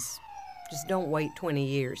is, just don't wait 20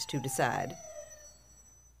 years to decide.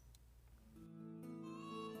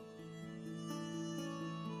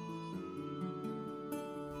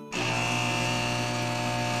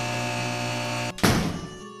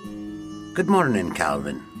 Good morning,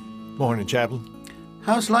 Calvin. Morning, Chaplain.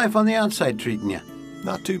 How's life on the outside treating you?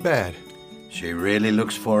 Not too bad. She really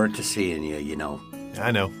looks forward to seeing you, you know.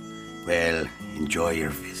 I know. Well, enjoy your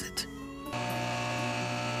visit.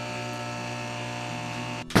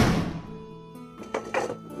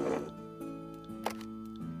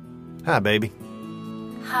 Hi, baby.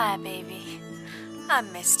 Hi, baby. I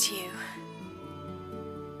missed you.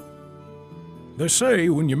 They say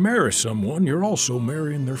when you marry someone, you're also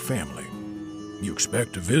marrying their family. You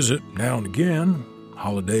expect to visit now and again,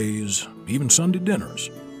 holidays, even Sunday dinners.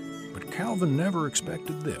 But Calvin never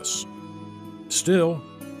expected this. Still,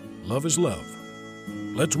 love is love.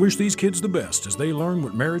 Let's wish these kids the best as they learn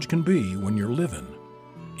what marriage can be when you're living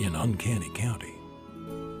in Uncanny County.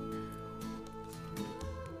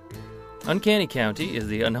 Uncanny County is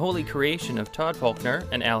the unholy creation of Todd Faulkner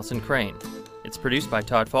and Allison Crane. It's produced by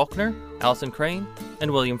Todd Faulkner, Allison Crane,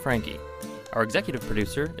 and William Franke. Our executive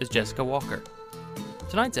producer is Jessica Walker.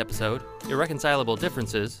 Tonight's episode, Irreconcilable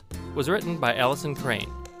Differences, was written by Allison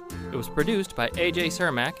Crane. It was produced by A.J.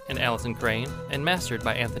 Cermak and Allison Crane and mastered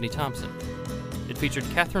by Anthony Thompson. It featured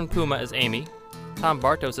Catherine Puma as Amy, Tom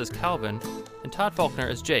Bartos as Calvin, and Todd Faulkner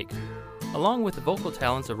as Jake, along with the vocal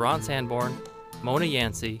talents of Ron Sanborn, Mona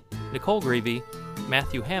Yancey, Nicole Greavy,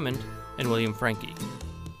 Matthew Hammond, and William Franke.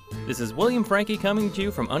 This is William Franke coming to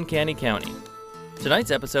you from Uncanny County.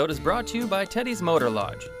 Tonight's episode is brought to you by Teddy's Motor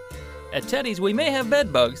Lodge. At Teddy's, we may have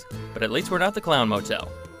bed bugs, but at least we're not the Clown Motel.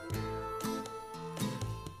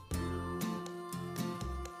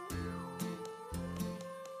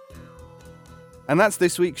 And that's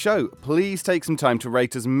this week's show. Please take some time to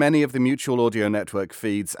rate as many of the Mutual Audio Network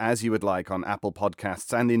feeds as you would like on Apple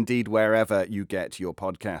Podcasts and indeed wherever you get your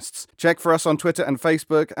podcasts. Check for us on Twitter and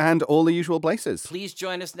Facebook and all the usual places. Please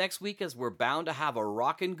join us next week as we're bound to have a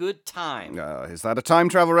rockin' good time. Is that a time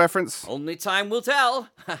travel reference? Only time will tell.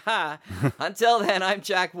 Until then, I'm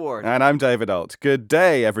Jack Ward. And I'm David Alt. Good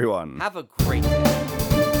day, everyone. Have a great day.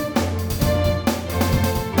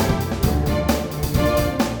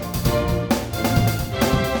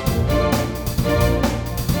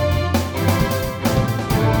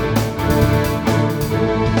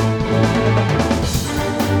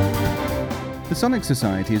 The Sonic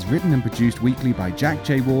Society is written and produced weekly by Jack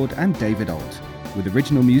J. Ward and David Alt, with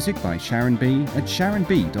original music by Sharon B. at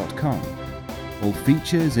sharonb.com. All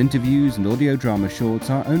features, interviews, and audio drama shorts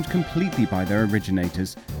are owned completely by their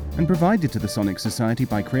originators and provided to the Sonic Society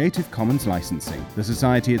by Creative Commons licensing. The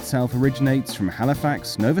Society itself originates from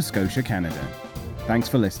Halifax, Nova Scotia, Canada. Thanks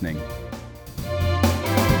for listening.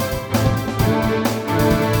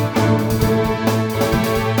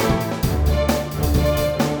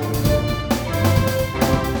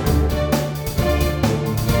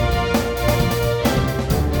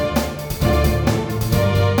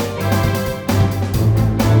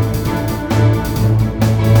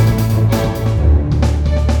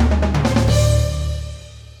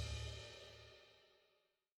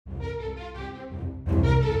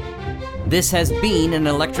 This has been an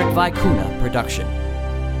Electric Vicuna production.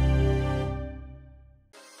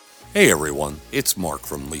 Hey everyone, it's Mark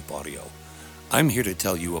from Leap Audio. I'm here to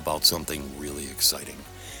tell you about something really exciting.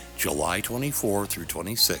 July 24 through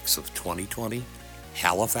 26 of 2020,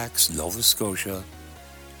 Halifax, Nova Scotia,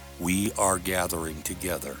 we are gathering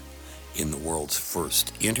together in the world's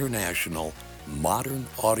first international modern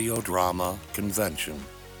audio drama convention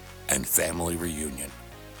and family reunion.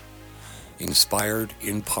 Inspired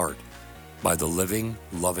in part by the living,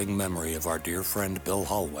 loving memory of our dear friend Bill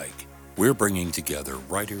Hollweg, we're bringing together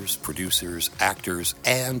writers, producers, actors,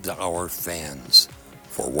 and our fans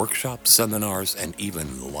for workshops, seminars, and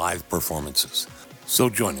even live performances. So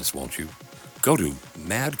join us, won't you? Go to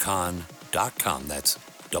madcon.com, that's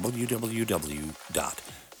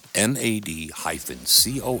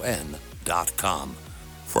www.mad-con.com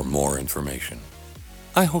for more information.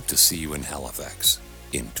 I hope to see you in Halifax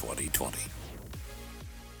in 2020.